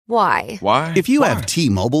Why? Why? If you have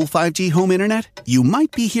T-Mobile 5G home internet, you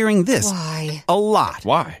might be hearing this Why? a lot.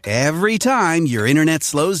 Why? Every time your internet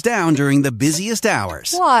slows down during the busiest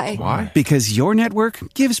hours. Why? Why? Because your network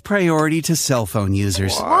gives priority to cell phone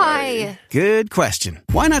users. Why? Good question.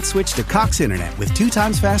 Why not switch to Cox Internet with 2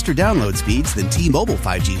 times faster download speeds than T-Mobile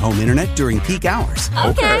 5G home internet during peak hours?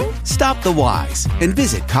 Okay. Stop the whys and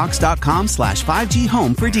visit cox.com/5G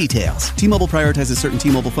home for details. T-Mobile prioritizes certain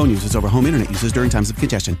T-Mobile phone users over home internet users during times of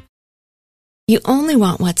congestion. You only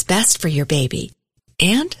want what's best for your baby.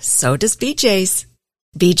 And so does BJ's.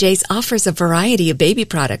 BJ's offers a variety of baby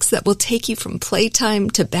products that will take you from playtime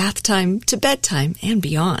to bath time to bedtime and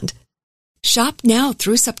beyond. Shop now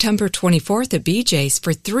through September 24th at BJ's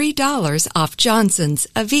for $3 off Johnson's,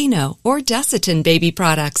 Aveeno, or Desitin baby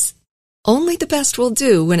products. Only the best will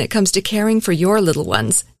do when it comes to caring for your little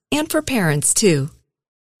ones, and for parents too.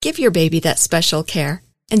 Give your baby that special care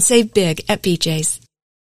and save big at BJ's.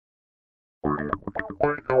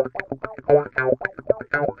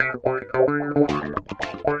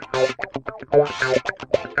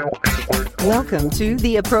 Welcome to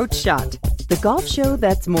The Approach Shot, the golf show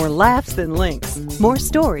that's more laughs than links, more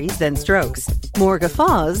stories than strokes, more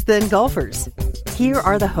guffaws than golfers. Here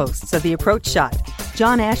are the hosts of The Approach Shot,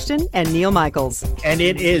 John Ashton and Neil Michaels. And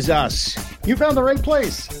it is us. You found the right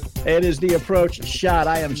place. It is The Approach Shot.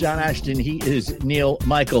 I am John Ashton. He is Neil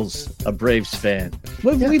Michaels, a Braves fan.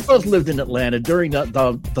 We both lived in Atlanta during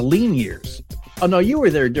the lean years. Oh, no, you were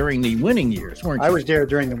there during the winning years, weren't you? I was there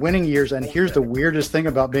during the winning years, and here's the weirdest thing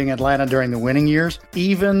about being in Atlanta during the winning years.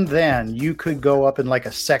 Even then, you could go up in like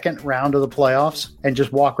a second round of the playoffs and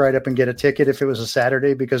just walk right up and get a ticket if it was a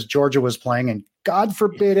Saturday because Georgia was playing, and God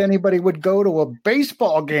forbid anybody would go to a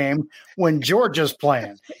baseball game when Georgia's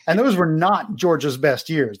playing. And those were not Georgia's best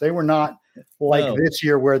years. They were not like this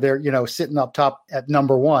year where they're, sitting up top at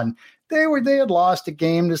number one. They had lost a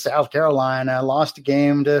game to South Carolina, lost a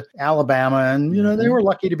game to Alabama, and they were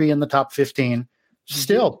lucky to be in the top 15.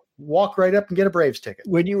 Still, walk right up and get a Braves ticket.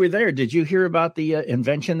 When you were there, did you hear about the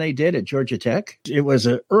invention they did at Georgia Tech? It was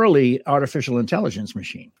an early artificial intelligence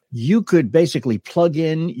machine. You could basically plug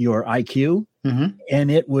in your IQ,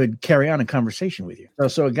 and it would carry on a conversation with you.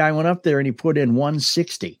 So a guy went up there and he put in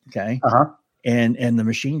 160, okay? And the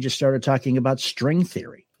machine just started talking about string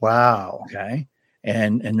theory. Wow. Okay.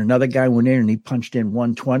 And another guy went in and he punched in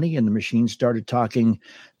 120, and the machine started talking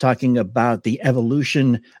about the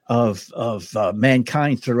evolution of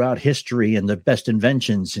mankind throughout history and the best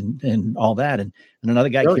inventions and all that. And another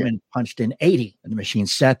guy came in and punched in 80, and the machine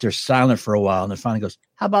sat there silent for a while, and then finally goes,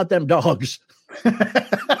 "How about them dogs?"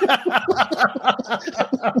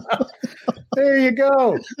 There you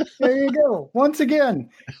go. There you go. Once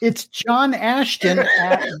again, it's John Ashton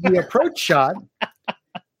at The Approach Shot.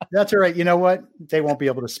 That's all right. You know what? They won't be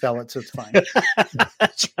able to spell it, so it's fine.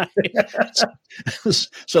 That's right.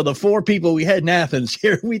 So the 4 people we had in Athens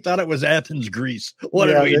here, we thought it was Athens, Greece. What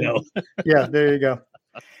do we know? Yeah, there you go.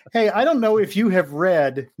 Hey, I don't know if you have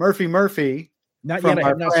read Murphy. Not yet. I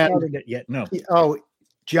have not started it yet. No. Oh,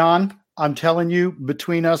 John, I'm telling you,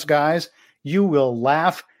 between us guys, you will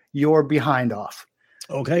laugh your behind off.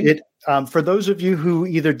 Okay. For those of you who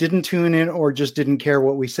either didn't tune in or just didn't care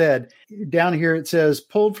what we said, down here it says,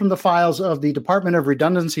 pulled from the files of the Department of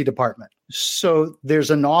Redundancy Department. So there's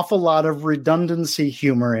an awful lot of redundancy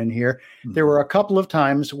humor in here. There were a couple of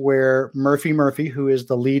times where Murphy, who is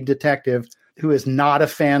the lead detective, who is not a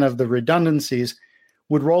fan of the redundancies,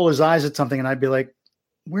 would roll his eyes at something, and I'd be like,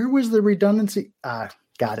 where was the redundancy?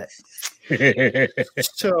 Got it.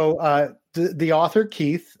 So the author,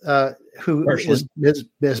 Keith, who has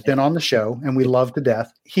been on the show and we love to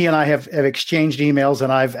death, he and I have exchanged emails,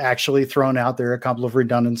 and I've actually thrown out there a couple of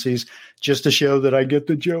redundancies just to show that I get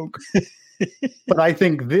the joke. But I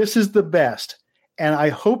think this is the best. And I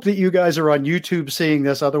hope that you guys are on YouTube seeing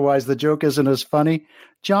this. Otherwise, the joke isn't as funny.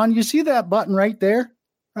 John, you see that button right there?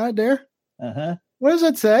 Right there? Uh-huh. What does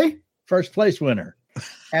it say? First place winner.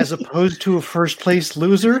 As opposed to a first place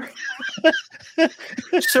loser.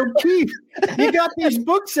 So Keith, you got these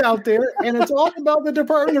books out there, and it's all about the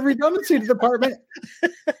Department of Redundancy Department.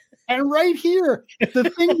 And right here, the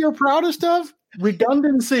thing you're proudest of,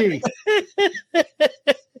 redundancy.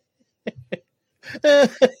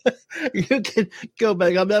 You can go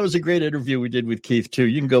back. That was a great interview we did with Keith too.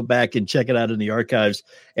 You can go back and check it out in the archives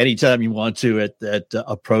anytime you want to at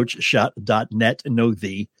approachshot.net.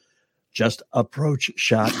 Just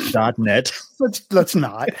approachshot.net. Let's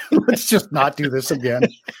not. Let's just not do this again.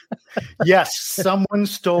 Yes, someone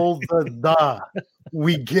stole the.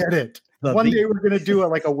 We get it. One day we're going to do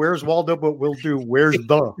a Where's Waldo, but we'll do Where's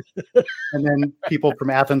the, and then people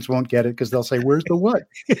from Athens won't get it because they'll say, Where's the what?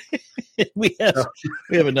 we have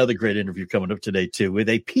another great interview coming up today too with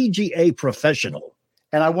a PGA professional.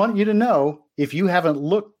 And I want you to know, if you haven't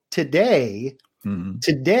looked today,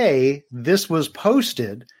 today this was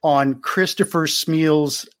posted on Christopher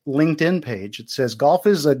Smeal's LinkedIn page. It says, golf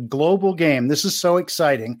is a global game. This is so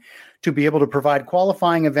exciting to be able to provide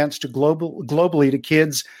qualifying events to globally to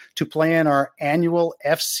kids to play in our annual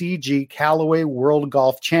FCG Callaway World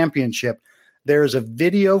Golf Championship. There's a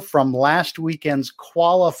video from last weekend's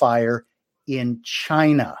qualifier in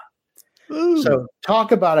China. Ooh. So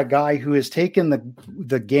talk about a guy who has taken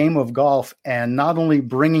the game of golf and not only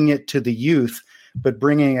bringing it to the youth, but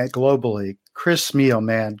bringing it globally. Chris Smeal,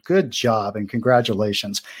 man, good job and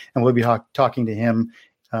congratulations. And we'll be talking to him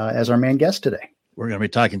as our main guest today. We're going to be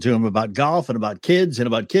talking to him about golf and about kids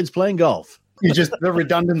playing golf. The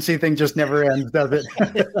redundancy thing just never ends, does it?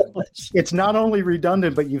 It's not only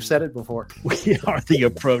redundant, but you've said it before. We are the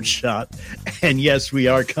Approach Shot. And yes, we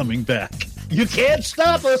are coming back. You can't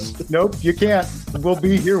stop us. Nope, you can't. We'll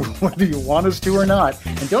be here whether you want us to or not.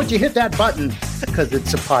 And don't you hit that button, because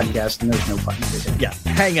it's a podcast and there's no button to hit. Yeah,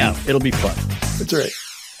 hang out. It'll be fun. That's right.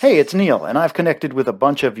 Hey, it's Neil, and I've connected with a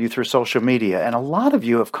bunch of you through social media, and a lot of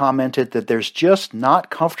you have commented that there's just not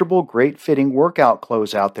comfortable, great-fitting workout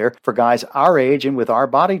clothes out there for guys our age and with our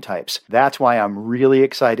body types. That's why I'm really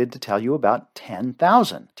excited to tell you about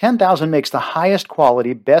 10,000. 10,000 makes the highest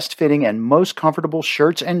quality, best-fitting, and most comfortable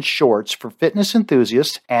shirts and shorts for fitness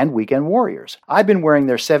enthusiasts and weekend warriors. I've been wearing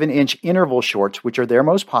their 7-inch interval shorts, which are their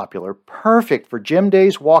most popular, perfect for gym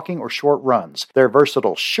days, walking, or short runs. Their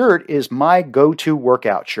versatile shirt is my go-to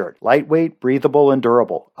workout shirt. Lightweight, breathable, and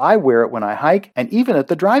durable. I wear it when I hike and even at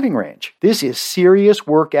the driving range. This is serious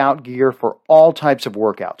workout gear for all types of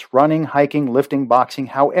workouts. Running, hiking, lifting, boxing,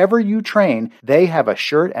 however you train, they have a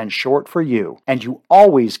shirt and short for you. And you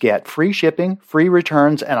always get free shipping, free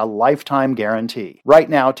returns, and a lifetime guarantee. Right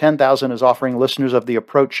now, 10,000 is offering listeners of The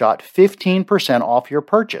Approach Shot 15% off your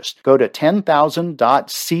purchase. Go to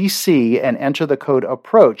 10,000.cc and enter the code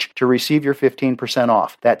APPROACH to receive your 15%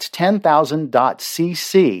 off. That's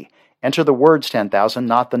 10,000.cc. Enter the words 10,000,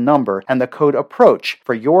 not the number, and the code APPROACH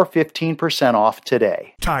for your 15% off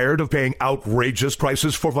today. Tired of paying outrageous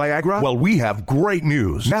prices for Viagra? Well, we have great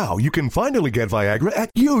news. Now you can finally get Viagra at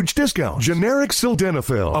huge discounts. Generic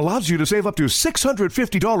Sildenafil allows you to save up to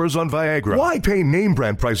 $650 on Viagra. Why pay name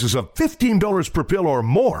brand prices of $15 per pill or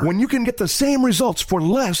more when you can get the same results for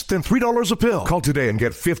less than $3 a pill? Call today and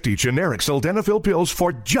get 50 generic Sildenafil pills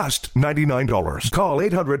for just $99. Call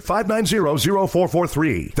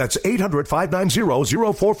 800-590-0443. That's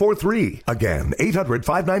 800-590-0443. Again,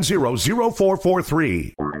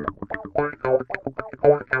 800-590-0443.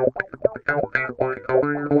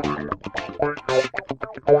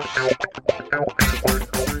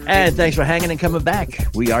 And thanks for hanging and coming back.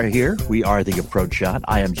 We are here. We are The Approach Shot.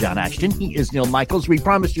 I am John Ashton. He is Neil Michaels. We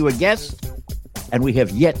promised you a guest, and we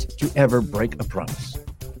have yet to ever break a promise.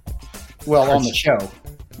 Well, on the show.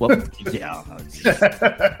 Well, yeah.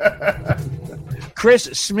 Chris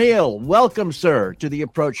Smeal, welcome, sir, to The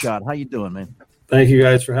Approach Shot. How you doing, man? Thank you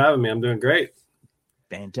guys for having me. I'm doing great.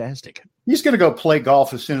 Fantastic. He's going to go play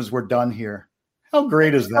golf as soon as we're done here. How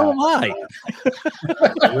great is that? Oh, my.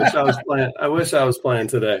 I wish I was playing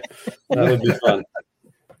today. That would be fun.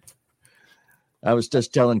 I was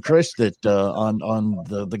just telling Chris that on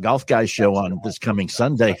the Golf Guys show on this coming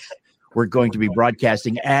Sunday, we're going to be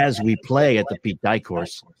broadcasting as we play at the Pete Dye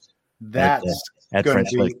course. That's at going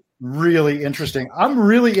French to be Lake. Really interesting. I'm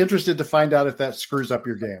really interested to find out if that screws up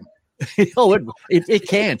your game. Oh, it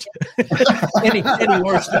can't. any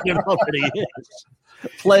worse than it already is.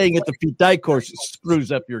 Playing at the Pete Dye course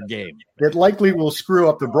screws up your game. It likely will screw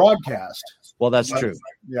up the broadcast. Well, that's true.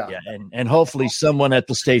 Yeah. And hopefully someone at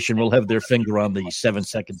the station will have their finger on the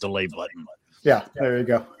 7-second delay button. Yeah, there you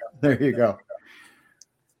go. There you go.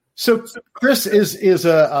 So Chris is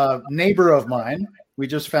a neighbor of mine. We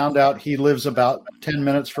just found out he lives about 10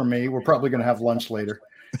 minutes from me. We're probably going to have lunch later.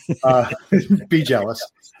 Be jealous.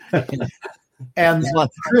 And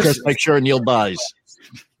Chris, make sure Neil buys.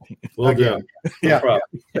 We'll do. Yeah.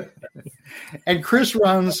 And Chris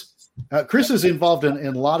is involved in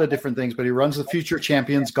a lot of different things, but he runs the Future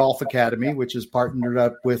Champions Golf Academy, which is partnered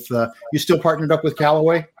up with, you still partnered up with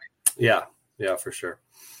Callaway? Yeah, for sure.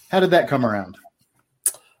 How did that come around?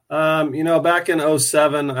 Back in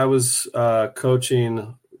 2007, I was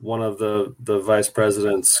coaching one of the vice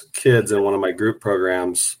president's kids in one of my group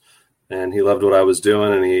programs, and he loved what I was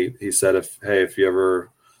doing. And he said, if you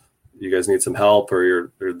guys need some help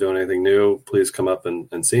or you're doing anything new, please come up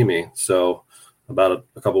and see me. So about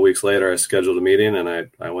a couple of weeks later, I scheduled a meeting, and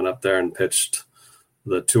I went up there and pitched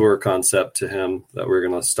the tour concept to him that we are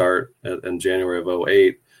going to start in January of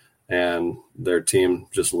 2008. And their team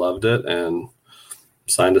just loved it and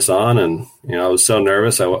signed us on. And, I was so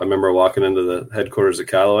nervous. I remember walking into the headquarters at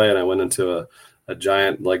Callaway, and I went into a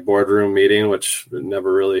giant boardroom meeting, which I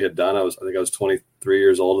never really had done. I think I was 23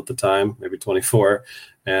 years old at the time, maybe 24.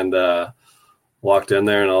 And, walked in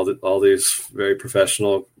there, and all these very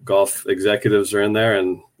professional golf executives are in there.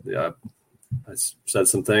 And I said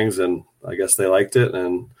some things, and I guess they liked it.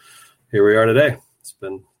 And here we are today. It's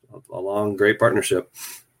been a long, great partnership.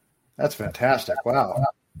 That's fantastic. Wow.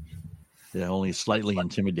 Yeah, only slightly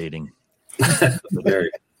intimidating. Very.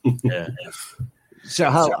 Yeah. So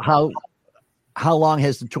how long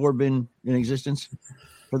has the tour been in existence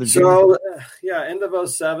for the juniors? End of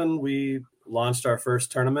 2007, we launched our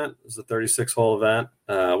first tournament. It was a 36-hole event.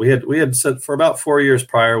 We had said for about 4 years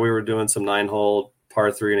prior, we were doing some 9-hole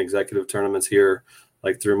par 3 and executive tournaments here,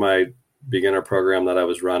 through my beginner program that I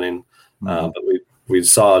was running. But we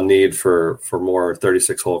saw a need for more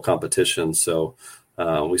 36-hole competitions. So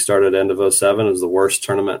we started end of 2007. It was the worst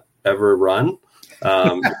tournament ever run.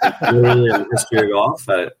 Really in the history of golf.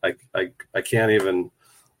 I can't even.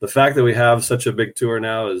 The fact that we have such a big tour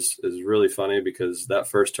now is really funny, because that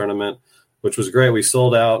first tournament, which was great, we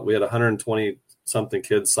sold out. We had 120 something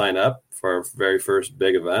kids sign up for our very first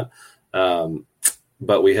big event.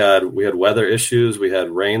 But we had weather issues. We had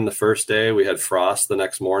rain the first day. We had frost the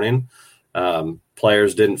next morning.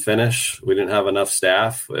 Players didn't finish. We didn't have enough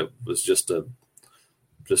staff. It was just an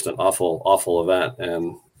awful event.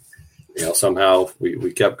 And somehow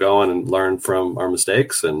we kept going and learned from our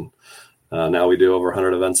mistakes. And now we do over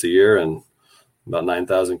 100 events a year and about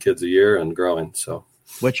 9,000 kids a year and growing. So,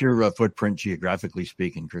 what's your footprint geographically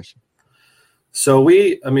speaking, Chris? So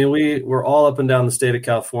we're all up and down the state of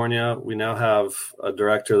California. We now have a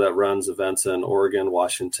director that runs events in Oregon,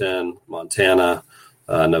 Washington, Montana,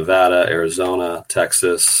 Nevada, Arizona,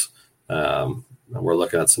 Texas. We're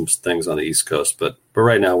looking at some things on the East Coast, but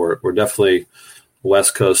right now we're definitely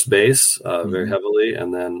West Coast base very heavily.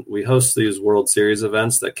 And then we host these World Series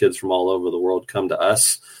events that kids from all over the world come to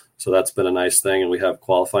us. So that's been a nice thing. And we have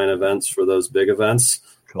qualifying events for those big events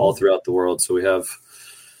all throughout the world. So we have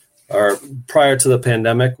prior to the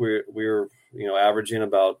pandemic, we were, averaging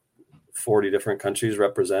about 40 different countries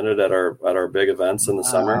represented at our big events in the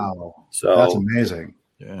summer. So that's amazing.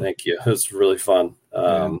 Yeah. Thank you. It's really fun.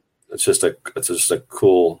 It's just a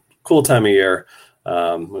cool time of year.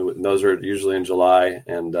 Those are usually in July.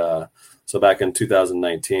 And so back in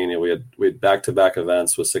 2019, we had back-to-back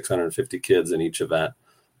events with 650 kids in each event.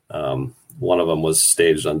 One of them was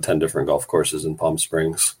staged on 10 different golf courses in Palm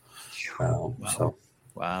Springs.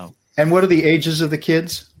 Wow. And what are the ages of the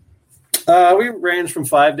kids? We range from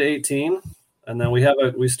 5 to 18. And then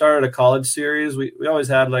we started a college series. We always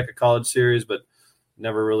had a college series, but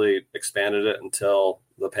never really expanded it until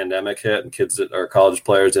the pandemic hit, and kids that are college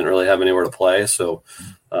players didn't really have anywhere to play. So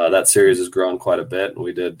that series has grown quite a bit. And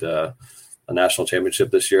we did a national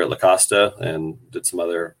championship this year at La Costa and did some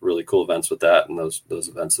other really cool events with that. And those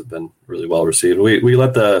events have been really well received. We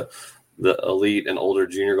let the elite and older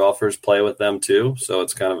junior golfers play with them too. So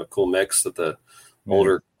it's kind of a cool mix that the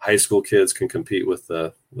older high school kids can compete with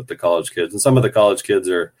the college kids. And some of the college kids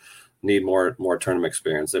need more tournament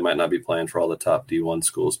experience. They might not be playing for all the top D1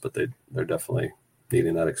 schools, but they're definitely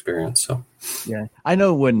needing that experience. So, yeah, I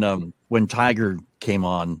know when Tiger came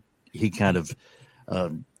on, he kind of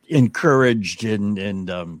encouraged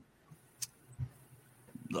and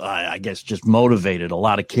I guess just motivated a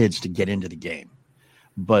lot of kids to get into the game,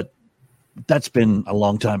 but that's been a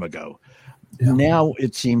long time ago. Yeah. Now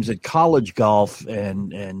it seems that college golf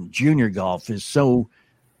and junior golf is so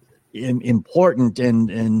important,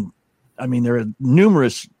 and I mean, there are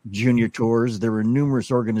numerous junior tours. There are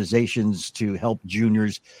numerous organizations to help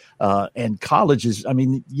juniors and colleges. I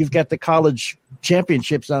mean, you've got the college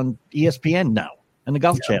championships on ESPN now and the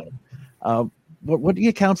Golf Channel. What do you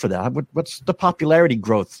account for that? What's the popularity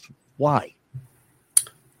growth? Why?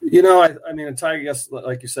 I mean, Tiger, yes,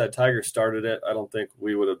 like you said, Tiger started it. I don't think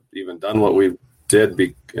we would have even done what we did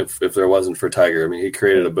if there wasn't for Tiger. I mean, he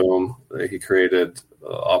created a boom. He created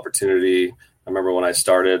opportunity. I remember when I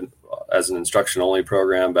started as an instruction-only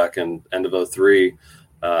program back in end of 2003,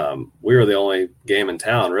 we were the only game in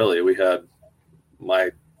town, really. We had my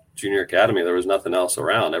junior academy. There was nothing else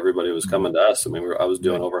around. Everybody was coming to us. I mean, I was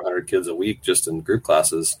doing over 100 kids a week just in group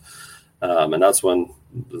classes. And that's when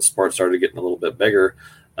the sport started getting a little bit bigger.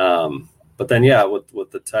 But then,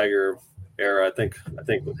 with the Tiger era, I think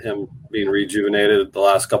with him being rejuvenated the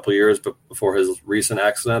last couple of years, but before his recent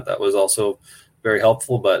accident, that was also very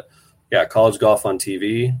helpful. But college golf on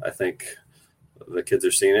TV. I think the kids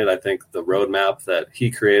are seeing it. I think the roadmap that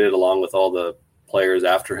he created, along with all the players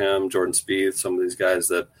after him, Jordan Spieth, some of these guys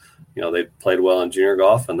that, they played well in junior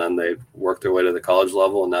golf and then they worked their way to the college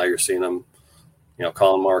level. And now you're seeing them,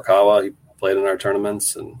 Colin Morikawa, he played in our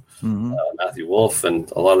tournaments, and Matthew Wolff,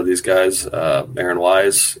 and a lot of these guys, Aaron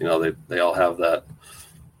Wise, they all have that,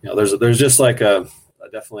 there's just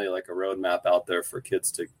definitely like a roadmap out there for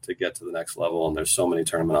kids to get to the next level. And there's so many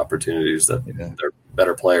tournament opportunities that they're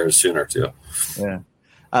better players sooner too. Yeah.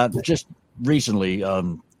 Just recently, I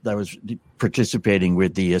was participating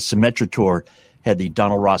with the Symetra Tour, had the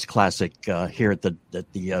Donald Ross Classic here at the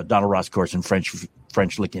Donald Ross course in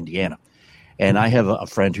French Lick, Indiana. And I have a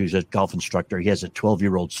friend who's a golf instructor. He has a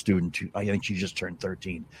 12-year-old student who, I think she just turned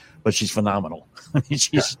 13, but she's phenomenal. I mean,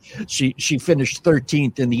 she finished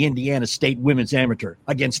 13th in the Indiana State Women's Amateur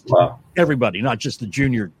against everybody, not just the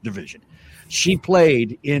junior division. She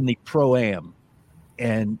played in the Pro-Am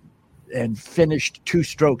and finished 2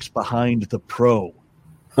 strokes behind the pro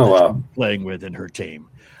playing with in her team.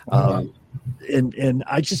 And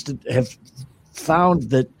I just have found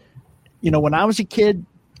that, when I was a kid,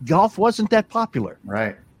 golf wasn't that popular.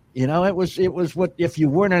 Right. It was what, if you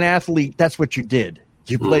weren't an athlete, that's what you did.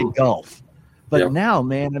 You played golf. But now,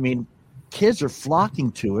 man, I mean, kids are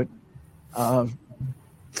flocking to it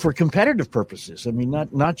for competitive purposes. I mean,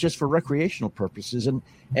 not just for recreational purposes.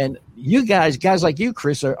 And you guys like you,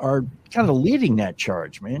 Chris, are kind of leading that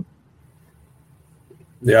charge, man.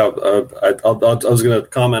 Yeah, I was going to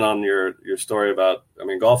comment on your story about,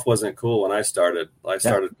 golf wasn't cool when I started. I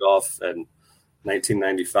started golf in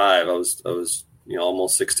 1995. I was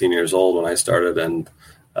almost 16 years old when I started, and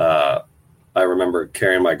I remember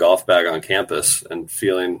carrying my golf bag on campus and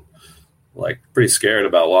feeling like pretty scared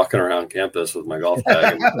about walking around campus with my golf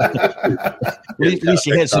bag. At least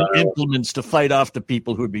you had some implements to fight off the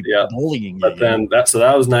people who would be bullying you. But then that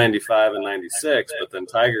was 95 and 96, but then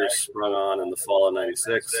Tiger sprung on in the fall of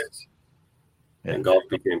 96 and golf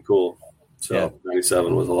became cool. So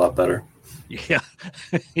 97 was a lot better. Yeah,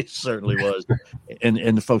 it certainly was.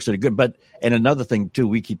 and the folks that are good. And another thing too,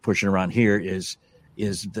 we keep pushing around here is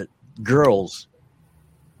that girls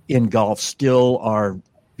in golf still are,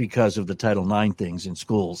 because of the Title IX things in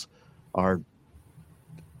schools, are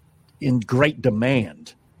in great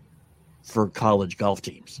demand for college golf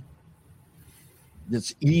teams.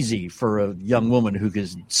 It's easy for a young woman who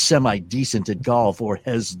is semi-decent at golf or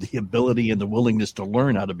has the ability and the willingness to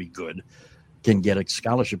learn how to be good can get a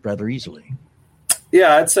scholarship rather easily.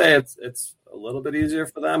 Yeah, I'd say it's a little bit easier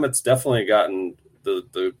for them. It's definitely gotten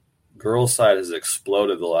the girls' side has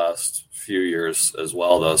exploded the last few years as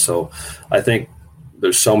well, though. So I think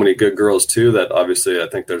there's so many good girls too that obviously I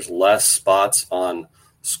think there's less spots on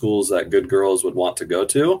schools that good girls would want to go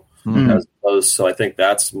to. As opposed, so I think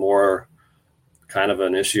that's more kind of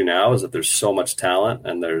an issue now, is that there's so much talent,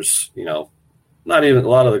 and there's, not even a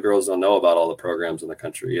lot of the girls don't know about all the programs in the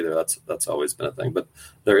country either. That's always been a thing, but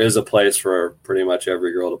there is a place for pretty much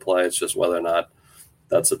every girl to play. It's just whether or not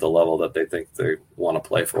that's at the level that they think they want to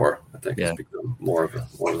play for. I think it's become more of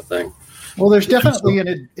a thing. Well, there's definitely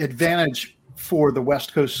an advantage for the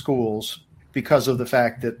West Coast schools because of the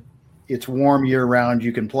fact that it's warm year round.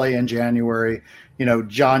 You can play in January.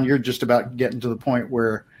 John, you're just about getting to the point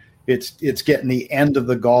where it's getting the end of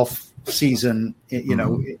the golf season,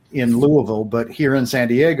 in Louisville, but here in San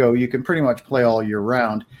Diego, you can pretty much play all year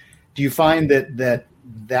round. Do you find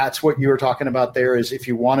that's what you were talking about there, is if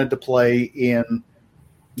you wanted to play in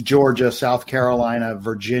Georgia, South Carolina,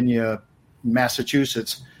 Virginia,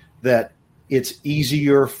 Massachusetts, that it's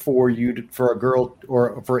easier for a girl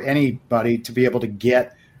or for anybody to be able to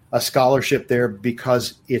get a scholarship there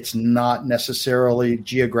because it's not necessarily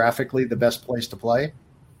geographically the best place to play?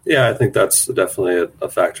 Yeah, I think that's definitely a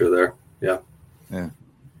factor there. Yeah.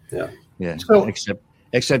 So,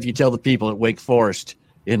 except you tell the people at Wake Forest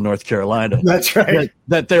in North Carolina, that's right,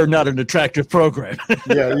 that they're not an attractive program.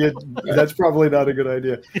 That's probably not a good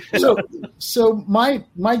idea. So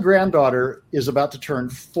my granddaughter is about to turn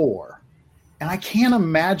 4, and I can't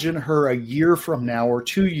imagine her a year from now or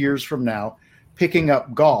 2 years from now picking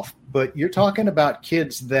up golf. But you're talking about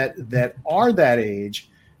kids that are that age,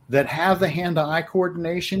 that have the hand-to-eye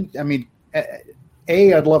coordination. I mean,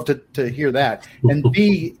 A, I'd love to hear that. And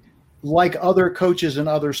B, like other coaches in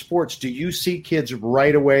other sports, do you see kids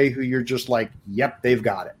right away who you're just like, yep, they've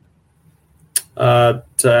got it?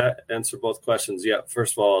 To answer both questions, yeah.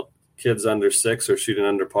 First of all, kids under 6 are shooting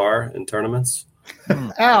under par in tournaments.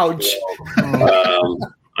 Ouch. So,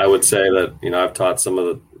 I would say that, I've taught some of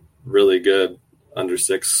the really good under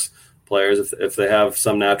 6 players, if they have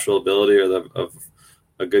some natural ability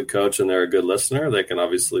or a good coach and they're a good listener, they can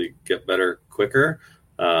obviously get better quicker.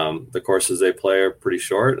 The courses they play are pretty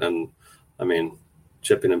short. And I mean,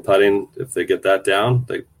 chipping and putting, if they get that down,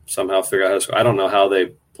 they somehow figure out how to score. I don't know how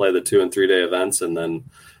they play the 2 and 3 day events and then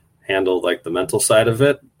handle like the mental side of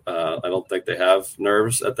it. I don't think they have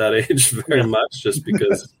nerves at that age very much, just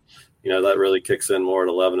because, that really kicks in more at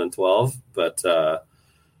 11 and 12. But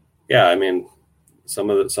I mean, some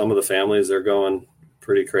of the families, they're going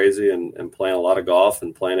pretty crazy and playing a lot of golf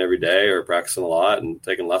and playing every day or practicing a lot and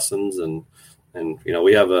taking lessons. And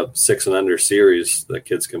we have a 6 and under series that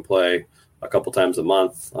kids can play a couple times a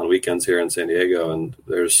month on weekends here in San Diego. And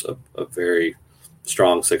there's a very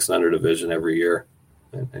strong 6 and under division every year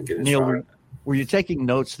and getting Neil, stronger. Were you taking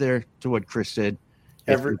notes there to what Chris said?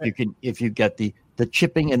 If you get the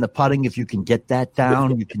chipping and the putting, if you can get that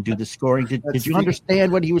down, you can do the scoring. Did you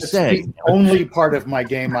understand what he was saying? The only part of my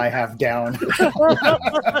game I have down.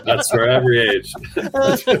 That's for every age.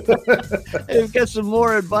 We've got some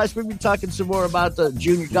more advice. We'll be talking some more about the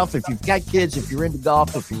junior golf. If you've got kids, if you're into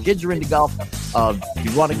golf, if your kids are into golf, if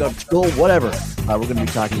you want to go to school, whatever. We're going to be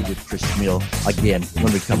talking with Chris Smeal again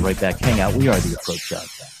when we come right back. Hang out. We are the Approach Shot.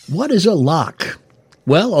 What is a lock?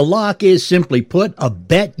 Well, a lock is, simply put, a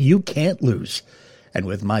bet you can't lose. And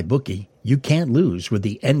with MyBookie, you can't lose with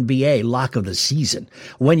the NBA lock of the season.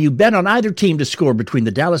 When you bet on either team to score between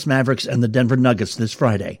the Dallas Mavericks and the Denver Nuggets this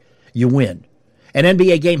Friday, you win. An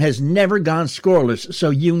NBA game has never gone scoreless, so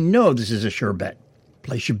you know this is a sure bet.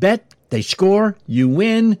 Place your bet, they score, you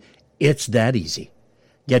win. It's that easy.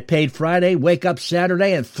 Get paid Friday, wake up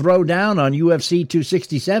Saturday, and throw down on UFC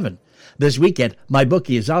 267. This weekend,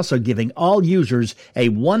 MyBookie is also giving all users a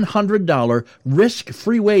 $100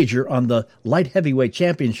 risk-free wager on the light heavyweight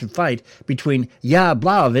championship fight between Yair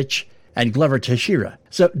Blachowicz and Glover Teixeira.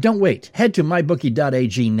 So don't wait. Head to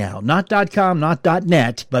mybookie.ag now. Not .com, not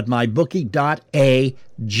 .net, but mybookie.ag.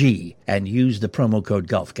 And use the promo code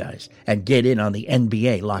GolfGuys and get in on the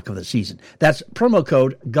NBA lock of the season. That's promo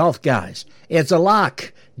code GolfGuys. It's a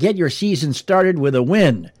lock. Get your season started with a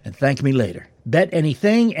win. And thank me later. Bet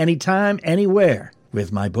anything, anytime, anywhere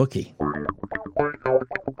with MyBookie.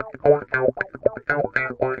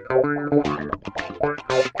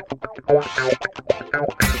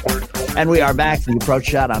 And we are back for the Approach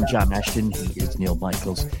Shot. I'm John Ashton. He is Neil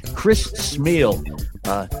Michaels. Chris Smeal,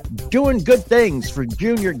 doing good things for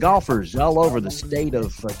junior golfers all over the state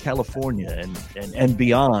of California and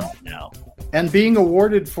beyond now. And being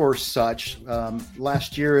awarded for such,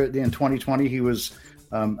 last year in 2020, he was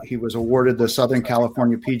awarded the Southern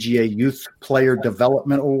California PGA Youth Player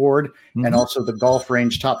Development Award and also the Golf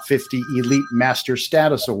Range Top 50 Elite Master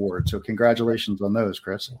Status Award. So congratulations on those,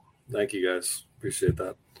 Chris. Thank you, guys. Appreciate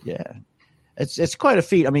that. Yeah, it's quite a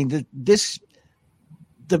feat. I mean, the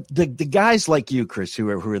guys like you, Chris, who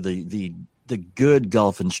are the good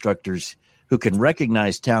golf instructors who can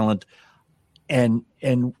recognize talent, and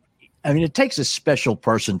I mean, it takes a special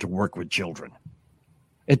person to work with children.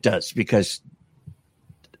 It does, because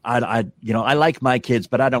I like my kids,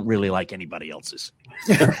 but I don't really like anybody else's.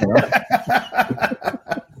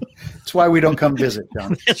 That's why we don't come visit,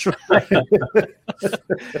 John. That's right.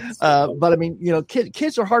 But I mean,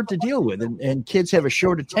 kids are hard to deal with, and kids have a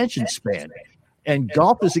short attention span. And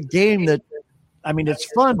golf is a game that, I mean, it's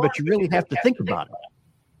fun, but you really have to think about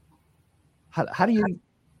it. How do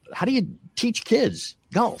you teach kids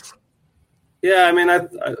golf? Yeah, I mean,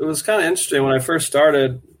 it was kind of interesting when I first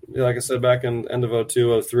started. Like I said, back in end of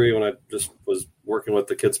 02, 03, when I just was working with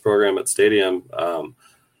the kids program at Stadium,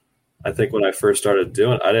 I think when I first started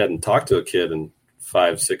doing it, I hadn't talked to a kid in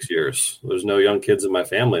 5-6 years. There's no young kids in my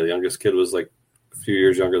family. The youngest kid was like a few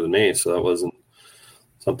years younger than me, so that wasn't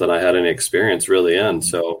something I had any experience really in.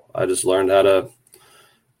 So I just learned how to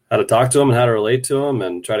talk to them and how to relate to them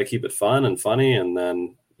and try to keep it fun and funny. And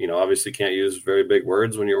then, obviously can't use very big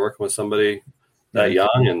words when you're working with somebody that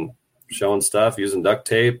young, and showing stuff, using duct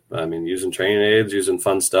tape. I mean, using training aids, using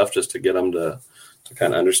fun stuff just to get them to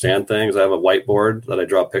kind of understand things. I have a whiteboard that I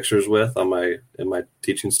draw pictures with in my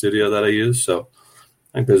teaching studio that I use. So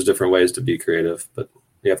I think there's different ways to be creative, but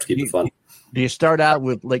you have to keep it fun. Do you start out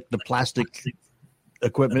with like the plastic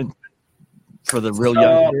equipment for the real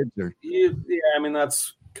young kids? Or? Yeah, I mean,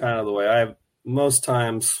 that's kind of the way most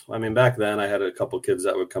times, I mean, back then I had a couple kids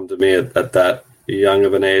that would come to me at that young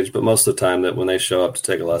of an age, but most of the time that when they show up to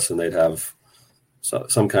take a lesson, they'd have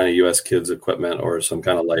some kind of U.S. kids equipment or some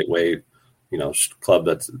kind of lightweight, club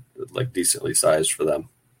that's like decently sized for them.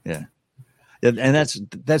 Yeah. And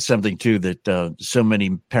that's something too, that so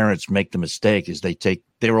many parents make the mistake is they take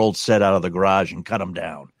their old set out of the garage and cut them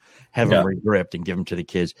down, have them regripped and give them to the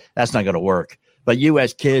kids. That's not going to work. But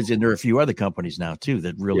US Kids, and there are a few other companies now too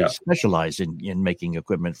that really specialize in making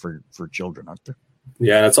equipment for children, aren't there?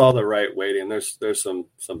 Yeah, and it's all the right weighting. There's some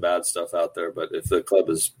bad stuff out there, but if the club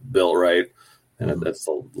is built right and it's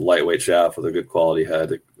a lightweight shaft with a good quality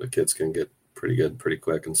head, the kids can get pretty good pretty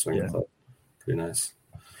quick and swing the club pretty nice.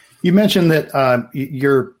 You mentioned that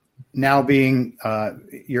you're now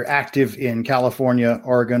you're active in California,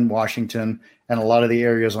 Oregon, Washington, and a lot of the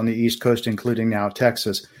areas on the East Coast, including now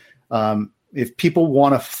Texas. If people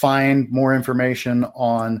want to find more information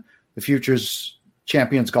on the Futures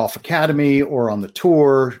Champions Golf Academy or on the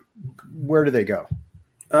tour, where do they go?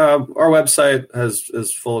 Our website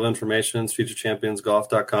is full of information. It's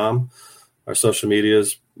futurechampionsgolf.com. Our social media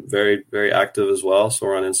is very, very active as well. So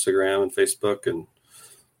we're on Instagram and Facebook and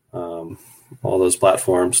all those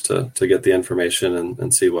platforms to get the information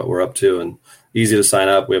and see what we're up to. And easy to sign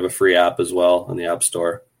up. We have a free app as well in the App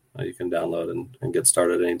Store. You can download and get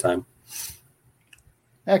started anytime.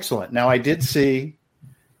 Excellent. Now, I did see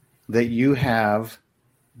that you have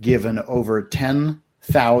given over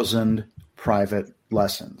 10,000 private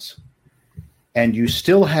lessons, and you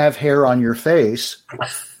still have hair on your face,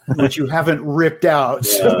 which you haven't ripped out.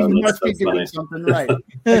 So you must be doing something right.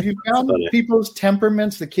 Have you found people's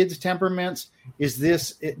temperaments, the kids' temperaments?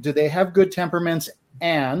 Do they have good temperaments?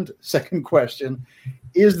 And second question,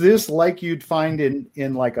 is this like you'd find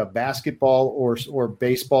in like a basketball or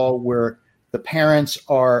baseball where the parents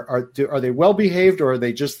are they well behaved, or are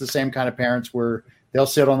they just the same kind of parents where they'll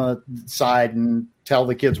sit on the side and tell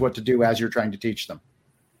the kids what to do as you're trying to teach them?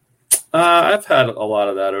 I've had a lot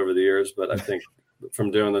of that over the years, but I think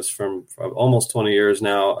from doing this from almost 20 years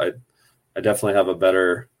now, I definitely have a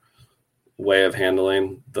better way of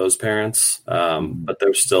handling those parents. But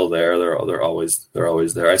they're still there. They're always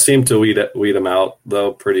there. I seem to weed them out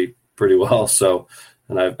though pretty well. So,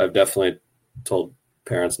 and I've definitely told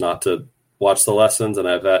parents not to watch the lessons, and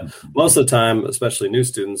I've had most of the time, especially new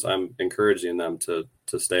students, I'm encouraging them to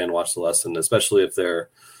stay and watch the lesson, especially if they're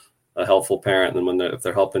a helpful parent and if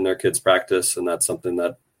they're helping their kids practice, and that's something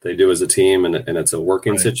that they do as a team and it's a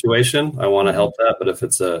working situation. I want to help that, but if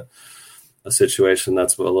it's a situation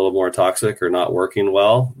that's a little more toxic or not working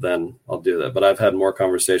well, then I'll do that. But I've had more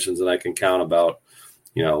conversations than I can count about,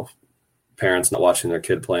 parents not watching their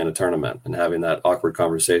kid play in a tournament and having that awkward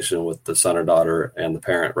conversation with the son or daughter and the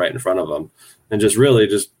parent right in front of them. And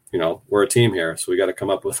we're a team here. So we got to come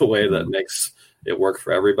up with a way that makes it work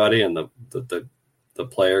for everybody. And the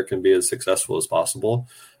player can be as successful as possible.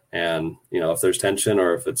 And, if there's tension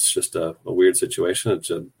or if it's just a weird situation,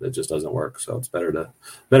 it just doesn't work. So it's better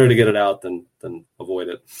to get it out than avoid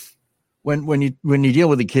it. When you deal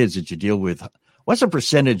with the kids that you deal with, what's the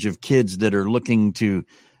percentage of kids that are looking to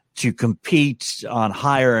compete on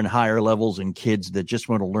higher and higher levels and kids that just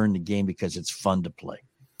want to learn the game because it's fun to play?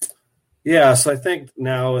 Yeah. So I think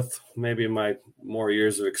now with maybe my more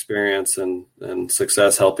years of experience and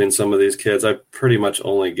success helping some of these kids, I pretty much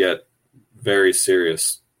only get very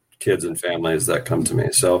serious kids and families that come to me.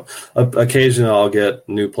 So occasionally I'll get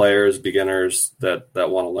new players, beginners that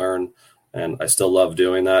want to learn. And I still love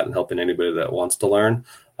doing that and helping anybody that wants to learn.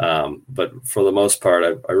 But for the most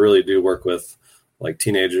part, I really do work with like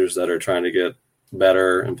teenagers that are trying to get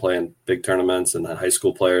better and play in big tournaments, and high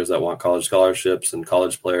school players that want college scholarships, and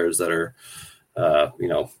college players that are,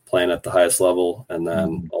 playing at the highest level. And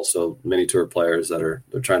then also mini tour players they're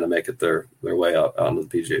trying to make it their way out onto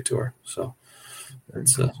the PGA Tour. So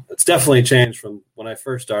it's definitely changed from when I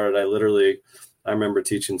first started. I remember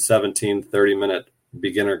teaching 17 30-minute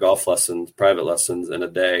beginner golf lessons, private lessons in a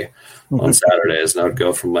day on Saturdays. And I would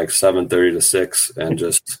go from like 7:30 to 6 and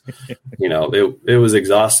just, it was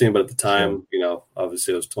exhausting, but at the time,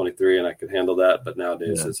 obviously I was 23 and I could handle that. But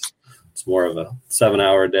nowadays it's more of a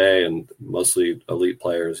 7-hour day and mostly elite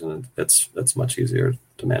players. And it's much easier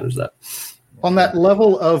to manage that. On that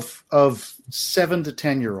level of 7 to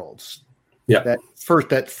 10-year-olds,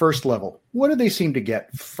 that first level, what do they seem to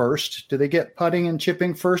get first? Do they get putting and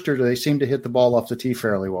chipping first, or do they seem to hit the ball off the tee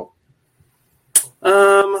fairly well?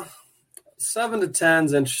 7 to 10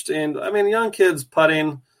 is interesting. I mean, young kids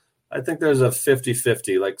putting, I think there's a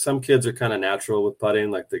 50-50. Like some kids are kind of natural with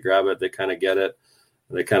putting, like they grab it, they kind of get it,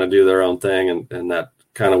 they kind of do their own thing, and that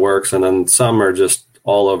kind of works. And then some are just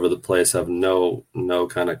all over the place, have no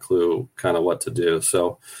kind of clue kind of what to do.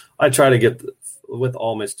 So I try to get with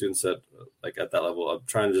all my students at that level, I'm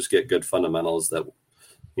trying to just get good fundamentals that,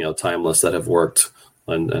 timeless, that have worked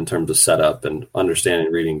in terms of setup and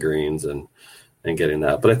understanding reading greens and getting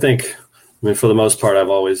that. But I think, for the most part, I've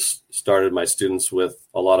always started my students with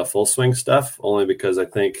a lot of full swing stuff, only because I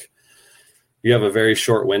think you have a very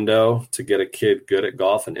short window to get a kid good at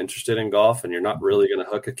golf and interested in golf, and you're not really going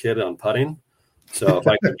to hook a kid on putting. So if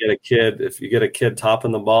I can if you get a kid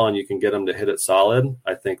topping the ball and you can get them to hit it solid,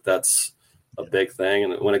 I think that's a big thing.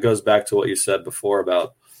 And when it goes back to what you said before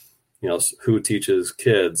about, who teaches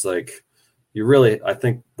kids, like I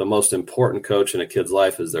think the most important coach in a kid's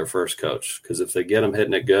life is their first coach. Because if they get them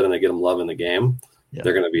hitting it good and they get them loving the game,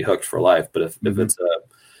 they're going to be hooked for life. But if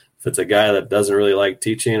it's a guy that doesn't really like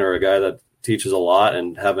teaching, or a guy that teaches a lot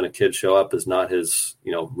and having a kid show up is not his,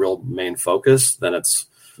 real main focus, then it's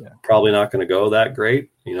probably not going to go that great,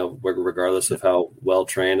 regardless of how well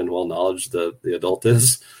trained and well knowledged the adult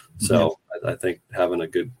is. So I think having a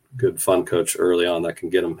good fun coach early on that can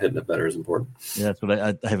get them hitting it better is important. Yeah, that's what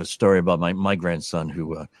I have a story about my grandson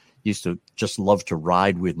who used to just love to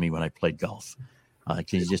ride with me when I played golf.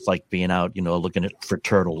 He just liked being out, looking for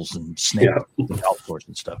turtles and snakes on the golf course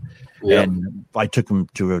and stuff. Yeah. And I took him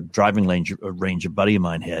to a driving range a buddy of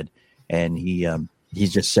mine had, and he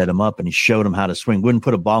just set him up and he showed him how to swing. Wouldn't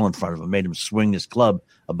put a ball in front of him, made him swing his club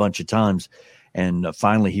a bunch of times. And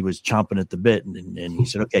finally he was chomping at the bit, and he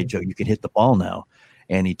said, "Okay, Joe, you can hit the ball now."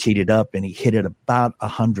 And he teed it up and he hit it about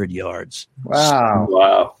 100 yards.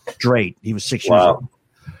 Wow. Straight. He was 6 years old.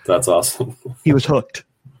 That's awesome. He was hooked.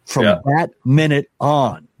 From that minute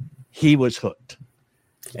on, he was hooked.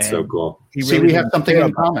 That's so cool. We have something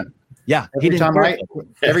in common. Yeah. Every time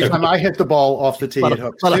I hit the ball off the tee, it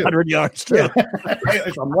hooks about 100 yards too.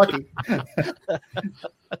 If I'm lucky.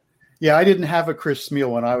 Yeah, I didn't have a Chris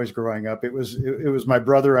Smeal when I was growing up. It was my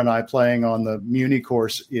brother and I playing on the Muni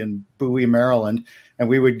course in Bowie, Maryland, and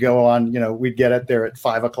we would go on. We'd get it there at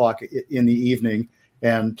 5:00 in the evening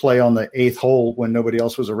and play on the 8th hole when nobody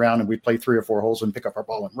else was around, and we'd play 3 or 4 holes and pick up our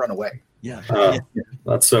ball and run away. Yeah,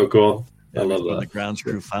 that's so cool. I love that. The grounds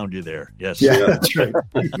crew found you there. Yes. Yeah, that's right.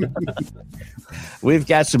 We've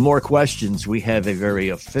got some more questions. We have a very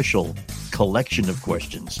official collection of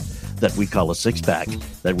questions that we call a six-pack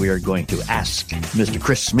that we are going to ask Mr.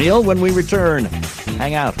 Chris Smeal when we return.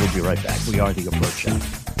 Hang out. We'll be right back. We are The Approach Shot.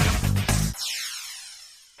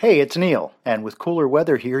 Hey, it's Neil, and with cooler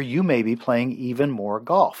weather here, you may be playing even more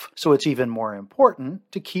golf. So it's even more important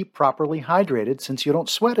to keep properly hydrated since you don't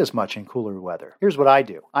sweat as much in cooler weather. Here's what I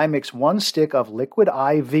do. I mix 1 stick of Liquid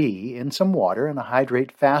IV in some water, and I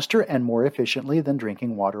hydrate faster and more efficiently than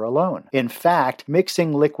drinking water alone. In fact,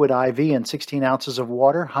 mixing Liquid IV in 16 ounces of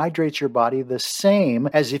water hydrates your body the same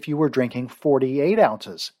as if you were drinking 48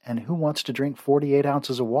 ounces. And who wants to drink 48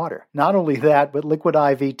 ounces of water? Not only that, but Liquid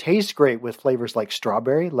IV tastes great with flavors like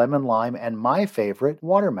strawberry, lemon, lime, and my favorite,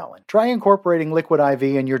 watermelon. Try incorporating Liquid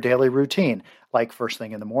IV in your daily routine, like first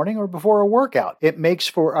thing in the morning or before a workout. It makes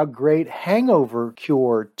for a great hangover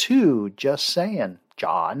cure too, just saying.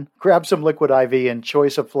 John. Grab some Liquid IV in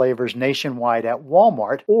choice of flavors nationwide at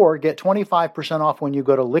Walmart, or get 25% off when you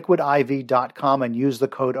go to liquidiv.com and use the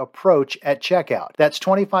code APPROACH at checkout. That's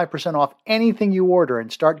 25% off anything you order,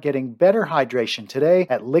 and start getting better hydration today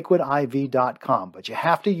at liquidiv.com. But you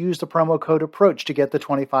have to use the promo code APPROACH to get the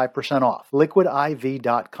 25% off.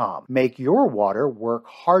 liquidiv.com. Make your water work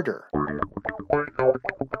harder.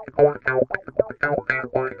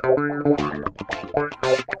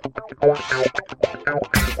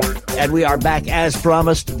 And we are back as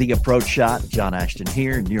promised. The Approach Shot. John Ashton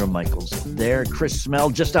here. Neil Michaels there. Chris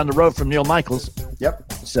Smeal just down the road from Neil Michaels.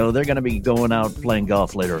 Yep. So they're going to be going out playing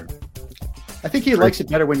golf later. I think he likes it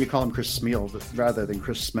better when you call him Chris Smeal rather than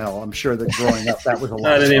Chris Smell. I'm sure that growing up that was a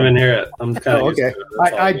lot. I didn't even hear it. I'm kind of okay.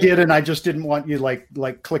 I did, and I just didn't want you like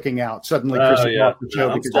clicking out suddenly. Chris off the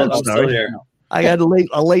show because I'm still here. I got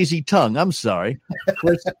a lazy tongue. I'm sorry.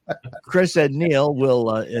 Chris said Neil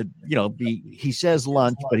will, he says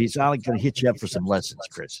lunch, but he's only going to hit you up for some lessons,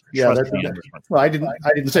 Chris. Yeah. Well, I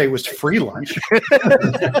didn't say it was free lunch.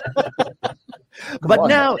 But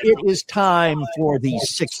now it is time for the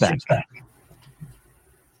six-pack.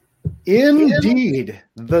 Indeed,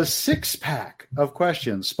 the six-pack of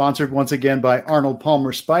questions, sponsored once again by Arnold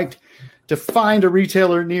Palmer Spiked. To find a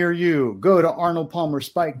retailer near you, go to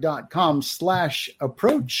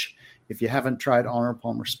arnoldpalmerspiked.com/approach. If you haven't tried Arnold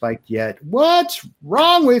Palmer Spiked yet, what's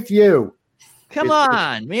wrong with you? Come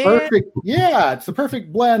on, man. Perfect. Yeah, it's the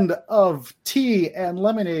perfect blend of tea and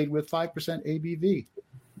lemonade with 5% ABV.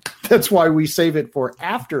 That's why we save it for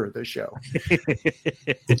after the show.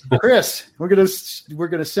 Chris, we're gonna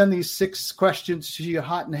send these 6 questions to you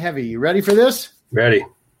hot and heavy. You ready for this? Ready.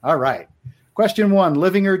 All right. Question 1,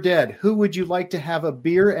 living or dead, who would you like to have a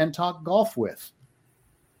beer and talk golf with?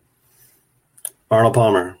 Arnold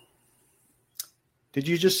Palmer. Did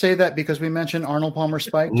you just say that because we mentioned Arnold Palmer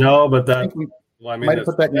Spiked? No, but might have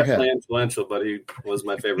put that in your head. Influential, but he was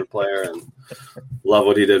my favorite player and love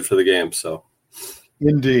what he did for the game. So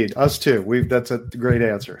Indeed, us too. That's a great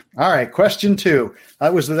answer. All right, question 2.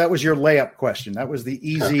 That was your layup question. That was the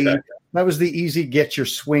easy. Okay. That was the easy get your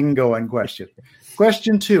swing going question.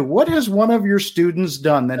 Question 2: what has one of your students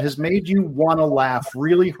done that has made you want to laugh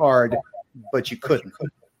really hard, but you couldn't?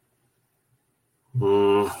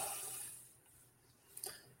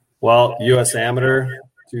 Well, U.S. Amateur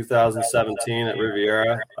 2017 at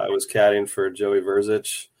Riviera, I was caddying for Joey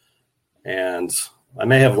Verzich, and I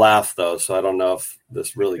may have laughed, though, so I don't know if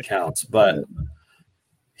this really counts. But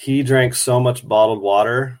he drank so much bottled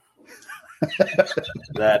water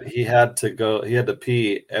that he had to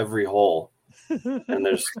pee every hole. And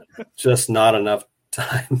there's just not enough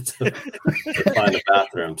time to find a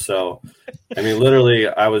bathroom. So, I mean, literally,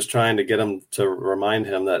 I was trying to get him to remind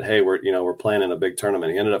him that, hey, we're playing in a big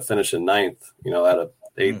tournament. He ended up finishing 9th, out of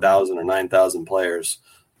 8,000 or 9,000 players.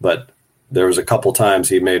 But there was a couple times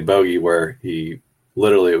he made bogey where it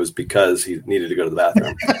was because he needed to go to the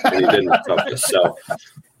bathroom and he didn't focus. So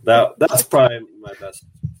that's probably my best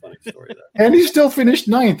funny story there. And he still finished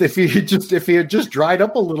 9th. If he had just dried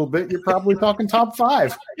up a little bit, you're probably talking top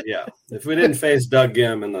 5. Yeah. If we didn't face Doug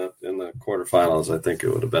Gim in the quarterfinals, I think it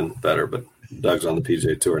would have been better. But Doug's on the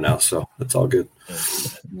PGA Tour now, so it's all good.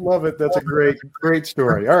 Love it. That's a great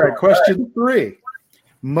story. All right, question 3.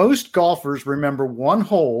 Most golfers remember one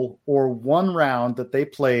hole or one round that they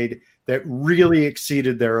played that really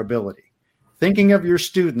exceeded their ability. Thinking of your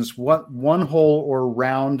students, what one hole or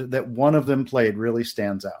round that one of them played really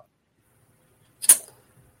stands out?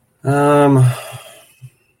 Probably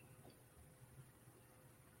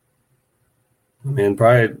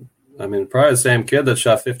the same kid that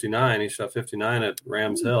shot 59. He shot 59 at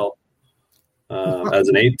Rams Hill as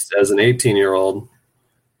an 18-year-old.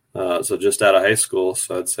 So just out of high school.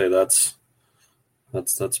 So I'd say that's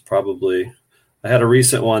probably. I had a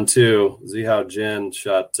recent one too. Zihao Jin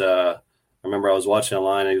shot. I remember I was watching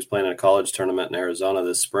online. And he was playing in a college tournament in Arizona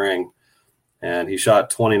this spring, and he shot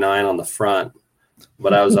 29 on the front.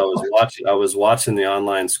 But I was watching the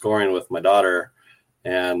online scoring with my daughter,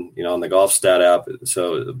 and on the Golf Stat app.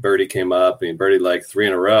 So birdie came up, and he birdied like 3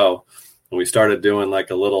 in a row. And we started doing like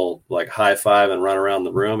a little like high five and run around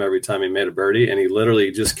the room every time he made a birdie. And he literally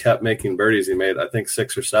just kept making birdies. He made, I think,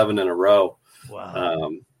 6 or 7 in a row. Wow.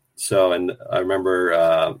 And I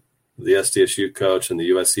remember the SDSU coach and the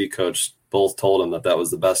USC coach both told him that was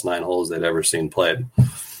the best 9 holes they'd ever seen played.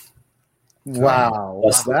 Wow.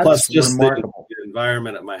 Plus just remarkable. The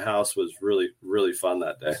environment at my house was really, really fun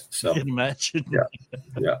that day. So I can imagine.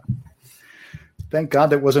 Yeah. Thank God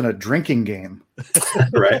that wasn't a drinking game.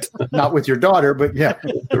 Right. Not with your daughter, but yeah.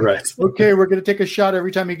 Right. Okay, we're going to take a shot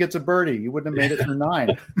every time he gets a birdie. You wouldn't have made it through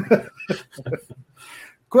 9.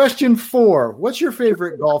 Question 4. What's your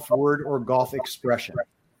favorite golf word or golf expression?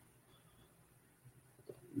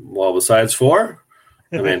 Well, besides 4?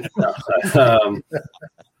 I mean,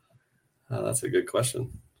 that's a good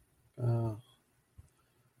question.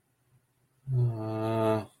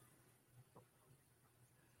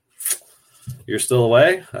 You're still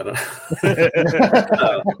away? I don't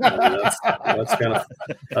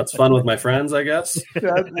that's fun with my friends, I guess.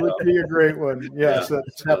 That would be a great one. Yes,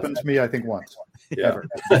 that's happened to me, I think, once. Yeah.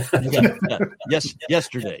 Yes,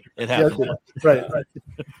 yesterday it happened. Right.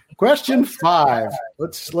 Question 5.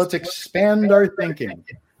 Let's expand our thinking.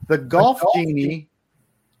 The Golf Genie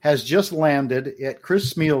has just landed at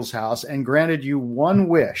Chris Smeal's house and granted you one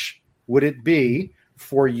wish. Would it be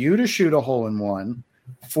for you to shoot a hole-in-one,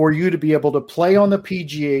 for you to be able to play on the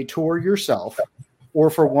PGA Tour yourself, or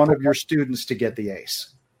for one of your students to get the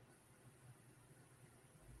ace?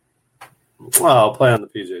 Well, I'll play on the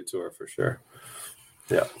PGA Tour for sure.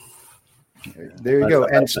 Yeah. There you go.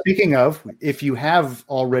 And speaking of, if you have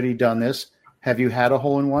already done this, have you had a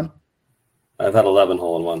hole-in-one? I've had 11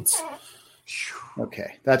 hole-in-ones.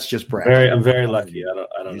 Okay, that's just bragging. I'm very lucky. I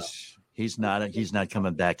don't know. He's not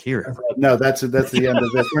coming back here. No, that's the end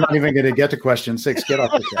of this. We're not even going to get to question 6. Get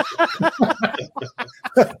off the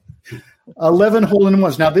question. 11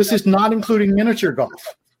 hole-in-ones. Now, this is not including miniature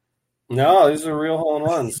golf. No, these are real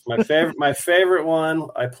hole-in-ones. My favorite one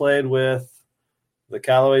I played with the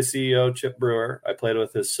Callaway CEO, Chip Brewer. I played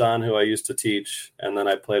with his son, who I used to teach, and then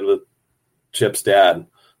I played with Chip's dad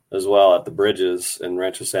as well at the Bridges in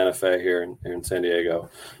Rancho Santa Fe here in San Diego.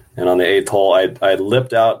 And on the 8th hole, I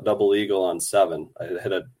lipped out double eagle on 7. I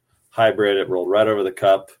hit a hybrid. It rolled right over the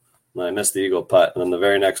cup, and I missed the eagle putt. And then the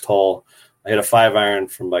very next hole, I hit a 5-iron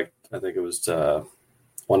from I think it was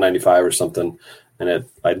 195 or something. And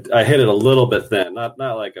I hit it a little bit thin, not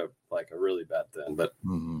like a really bad thin, but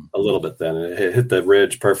a little bit thin. And it hit the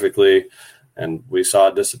ridge perfectly, and we saw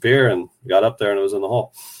it disappear and got up there, and it was in the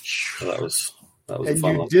hole. So that was and a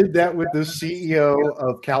fun you one. did that with the CEO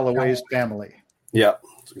of Callaway's family. Yeah,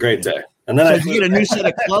 it's a great day. And then Did you get a new set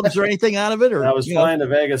of clubs or anything out of it? Or I was flying to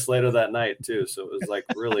Vegas later that night too, so it was like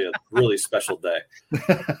really a really special day.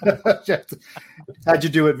 How'd you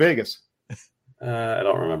do at Vegas? I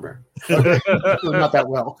don't remember. Not that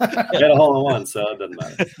well. I had a hole in one, so it doesn't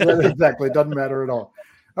matter. Exactly, it doesn't matter at all.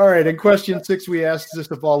 All right, in question 6, we asked this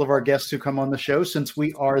of all of our guests who come on the show, since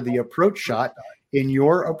we are the Approach Shot. In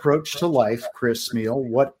your approach to life, Chris Smeal,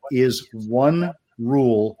 what is one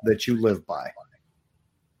rule that you live by?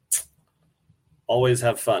 Always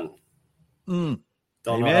have fun. Don't Amen.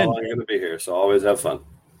 know how long I'm going to be here, so always have fun.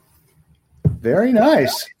 Very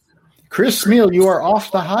nice. Chris Smeal, you are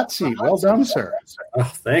off the hot seat. Well done, sir. Oh,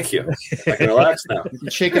 thank you. I can relax now. You can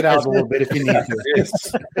shake it out a little bit if you need to.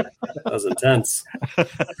 Jeez. That was intense.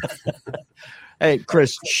 Hey,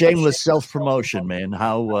 Chris, shameless self-promotion, man.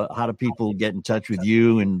 How do people get in touch with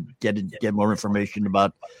you and get more information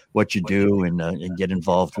about what you do and get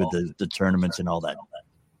involved with the tournaments and all that?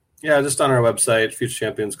 Yeah, just on our website,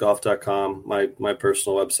 futurechampionsgolf.com. My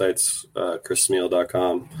personal website's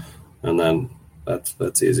chrissmeal.com. And then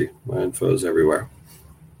that's easy. My info is everywhere.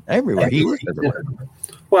 Everywhere. He is everywhere.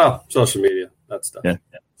 Well, social media, that stuff. Yeah.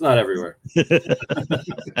 It's not everywhere.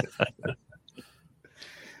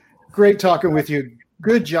 Great talking with you.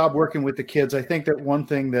 Good job working with the kids. I think that one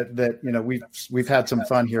thing that you know, we've had some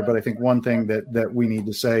fun here, but I think one thing that we need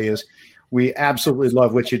to say is we absolutely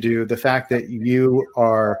love what you do. The fact that you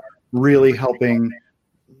are really helping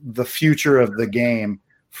the future of the game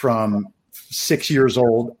from 6 years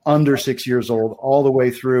old, under 6 years old, all the way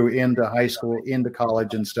through into high school, into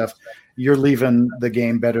college and stuff. You're leaving the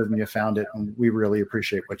game better than you found it, and we really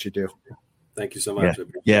appreciate what you do. Thank you so much.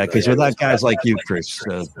 Yeah, because without guys like you, Chris,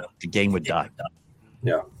 the game would die.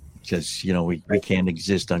 Yeah. Because, we can't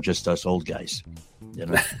exist on just us old guys.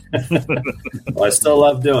 Well, I still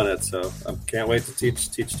love doing it, so I can't wait to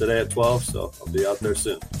teach today at 12, so I'll be out there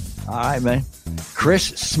soon. All right, man.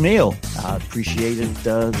 Chris Smeal, appreciated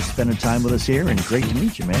spending time with us here, and great to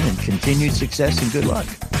meet you, man, and continued success and good luck.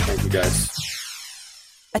 Thank you, guys.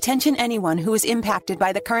 Attention anyone who is impacted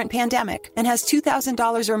by the current pandemic and has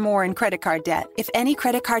 $2,000 or more in credit card debt. If any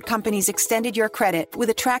credit card companies extended your credit with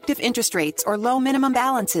attractive interest rates or low minimum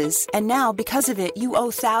balances, and now because of it you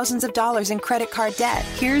owe thousands of dollars in credit card debt,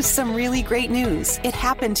 here's some really great news. It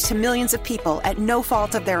happened to millions of people at no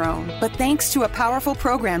fault of their own. But thanks to a powerful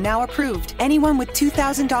program now approved, anyone with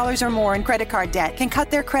 $2,000 or more in credit card debt can cut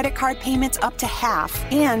their credit card payments up to half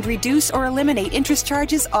and reduce or eliminate interest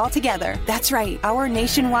charges altogether. That's right, our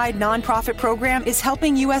nationwide nonprofit program is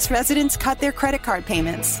helping U.S. residents cut their credit card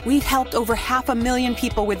payments. We've helped over 500,000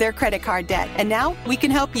 people with their credit card debt, and now we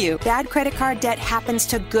can help you. Bad credit card debt happens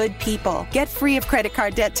to good people. Get free of credit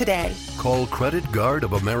card debt today. Call Credit Guard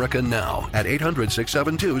of America now at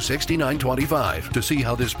 800-672-6925 to see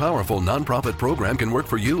how this powerful nonprofit program can work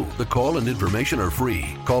for you. The call and information are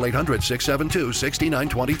free. Call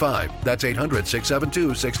 800-672-6925. That's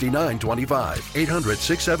 800-672-6925.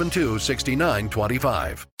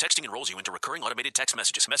 800-672-6925. Texting enrolls you into recurring automated text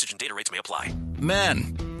messages. Message and data rates may apply.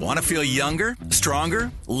 Men, want to feel younger,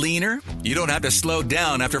 stronger, leaner? You don't have to slow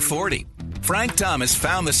down after 40. Frank Thomas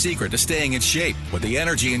found the secret to staying in shape with the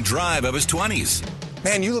energy and drive of his 20s.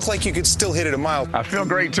 Man, you look like you could still hit it a mile. I feel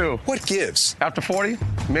great, too. What gives? After 40,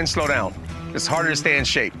 men slow down. It's harder to stay in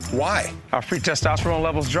shape. Why? Our free testosterone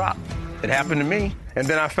levels drop. It happened to me, and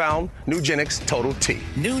then I found Nugenix Total T.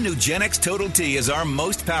 New Nugenix Total T is our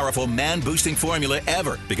most powerful man-boosting formula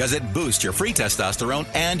ever because it boosts your free testosterone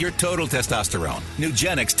and your total testosterone.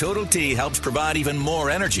 Nugenix Total T helps provide even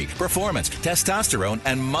more energy, performance, testosterone,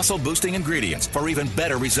 and muscle-boosting ingredients for even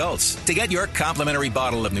better results. To get your complimentary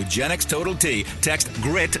bottle of Nugenix Total T, text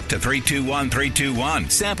GRIT to 321321.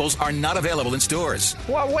 Samples are not available in stores.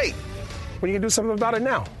 Well, wait. When are you going to do something about it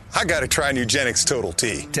now? I got to try Nugenix Total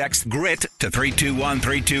T. Text GRIT to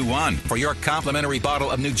 321321 for your complimentary bottle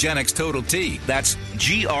of Nugenix Total T. That's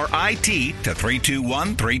GRIT to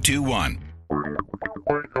 321321.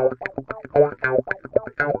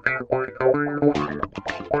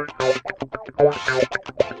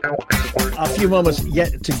 A few moments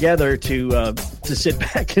yet together to sit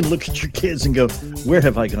back and look at your kids and go, where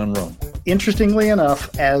have I gone wrong? Interestingly enough,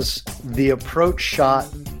 as the Approach Shot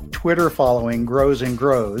Twitter following grows and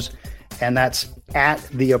grows, and that's at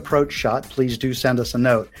the Approach Shot. Please do send us a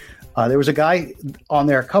note. There was a guy on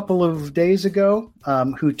there a couple of days ago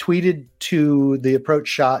who tweeted to the Approach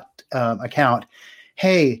Shot account,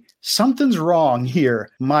 hey, something's wrong here.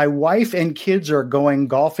 My wife and kids are going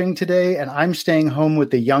golfing today, and I'm staying home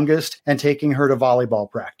with the youngest and taking her to volleyball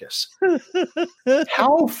practice.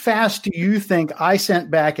 How fast do you think I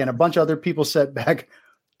sent back and a bunch of other people sent back?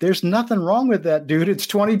 There's nothing wrong with that, dude. It's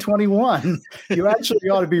 2021. You actually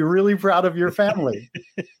ought to be really proud of your family.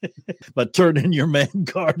 But turn in your man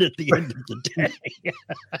card at the end of the day.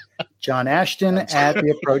 John Ashton at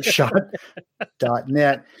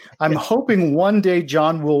theapproachshot.net. I'm hoping one day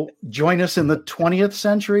John will join us in the 20th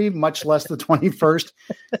century, much less the 21st.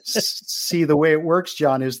 See, the way it works,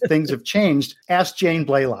 John, is things have changed. Ask Jane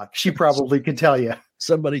Blaylock. She probably could tell you.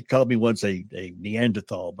 Somebody called me once a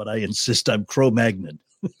Neanderthal, but I insist I'm Cro-Magnon.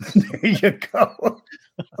 There you go.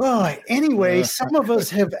 Oh, anyway, some of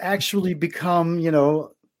us have actually become,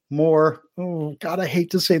 more, I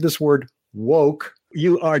hate to say this word, woke.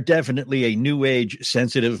 You are definitely a new age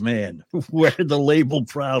sensitive man. Wear the label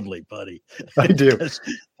proudly, buddy. I do. Because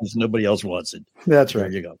nobody else wants it. That's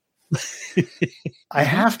right. There you go. I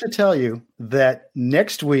have to tell you that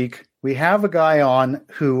next week we have a guy on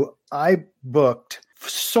who I booked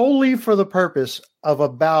solely for the purpose of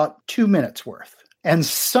about 2 minutes worth. And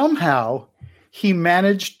somehow he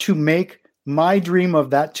managed to make my dream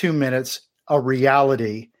of that 2 minutes a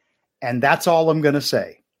reality. And that's all I'm going to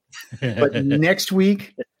say. But next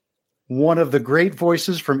week, one of the great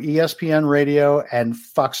voices from ESPN Radio and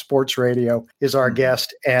Fox Sports Radio is our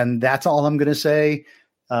guest. And that's all I'm going to say.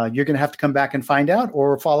 You're going to have to come back and find out,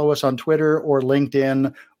 or follow us on Twitter or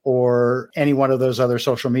LinkedIn or any one of those other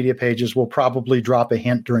social media pages. We'll probably drop a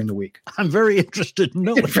hint during the week. I'm very interested in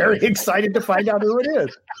knowing. Very excited to find out who it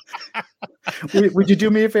is. Would you do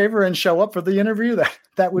me a favor and show up for the interview?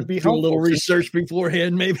 That would be helpful. Do a little research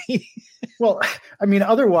beforehand, maybe. Well, I mean,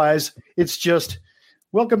 otherwise it's just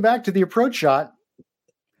welcome back to the Approach Shot,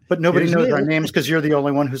 but nobody knows our names because you're the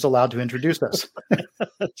only one who's allowed to introduce us.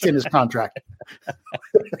 It's in his contract.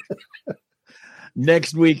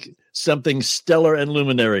 Next week, something stellar and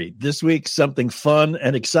luminary. This week, something fun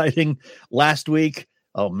and exciting. Last week,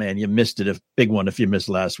 oh man, you missed it. A big one if you missed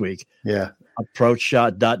last week. Yeah.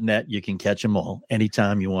 Approachshot.net. You can catch them all.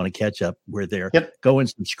 Anytime you want to catch up, we're there. Yep. Go and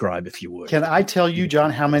subscribe if you would. Can I tell you,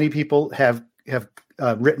 John, how many people have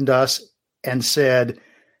written to us and said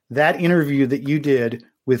that interview that you did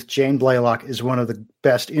with Jane Blaylock is one of the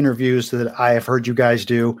best interviews that I have heard you guys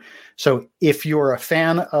do. So if you're a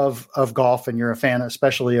fan of golf and you're a fan,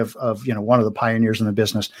 especially of one of the pioneers in the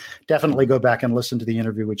business, definitely go back and listen to the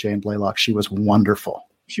interview with Jane Blaylock. She was wonderful.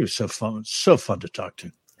 She was so fun to talk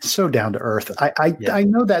to. So down to earth. I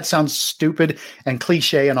know that sounds stupid and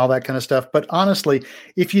cliche and all that kind of stuff, but honestly,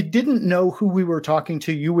 if you didn't know who we were talking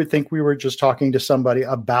to, you would think we were just talking to somebody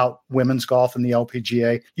about women's golf and the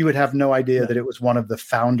LPGA. You would have no idea that it was one of the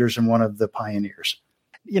founders and one of the pioneers.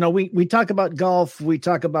 We talk about golf. We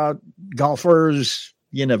talk about golfers.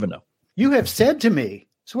 You never know. You have said to me,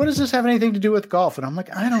 so what does this have anything to do with golf? And I'm like,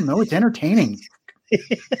 I don't know. It's entertaining.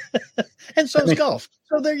 And so is golf.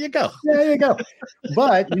 So there you go. There you go.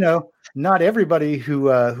 But not everybody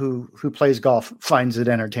who plays golf finds it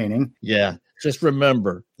entertaining. Yeah. Just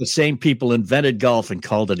remember, the same people invented golf and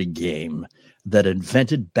called it a game that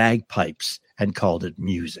invented bagpipes and called it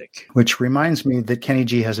music. Which reminds me that Kenny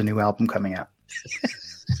G has a new album coming out.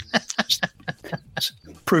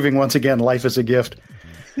 Proving once again, life is a gift.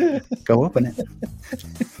 Go open it.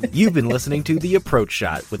 You've been listening to The Approach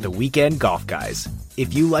Shot with the Weekend Golf Guys.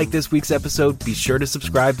 If you like this week's episode, be sure to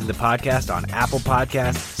subscribe to the podcast on Apple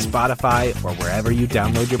Podcasts, Spotify, or wherever you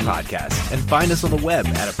download your podcasts. And find us on the web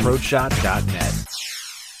at approachshot.net.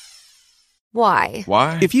 Why?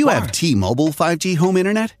 If you have T-Mobile 5G home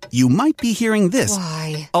internet, you might be hearing this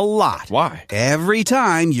a lot. Why? Every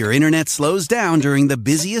time your internet slows down during the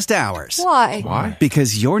busiest hours. Why?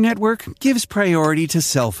 Because your network gives priority to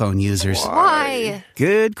cell phone users. Why?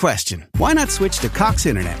 Good question. Why not switch to Cox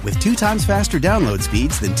Internet with 2 times faster download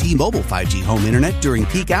speeds than T-Mobile 5G home internet during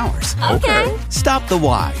peak hours? Okay. Stop the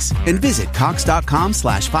whys and visit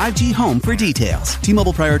cox.com/5G home for details.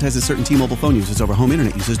 T-Mobile prioritizes certain T-Mobile phone users over home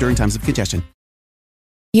internet users during times of congestion.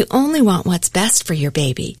 You only want what's best for your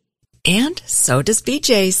baby. And so does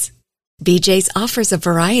BJ's. BJ's offers a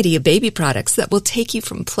variety of baby products that will take you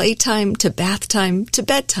from playtime to bath time to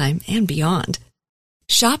bedtime and beyond.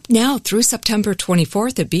 Shop now through September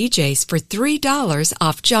 24th at BJ's for $3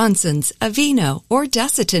 off Johnson's, Aveeno, or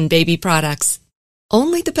Desitin baby products.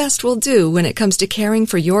 Only the best will do when it comes to caring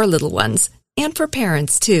for your little ones, and for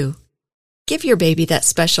parents too. Give your baby that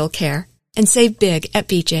special care and save big at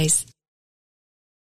BJ's.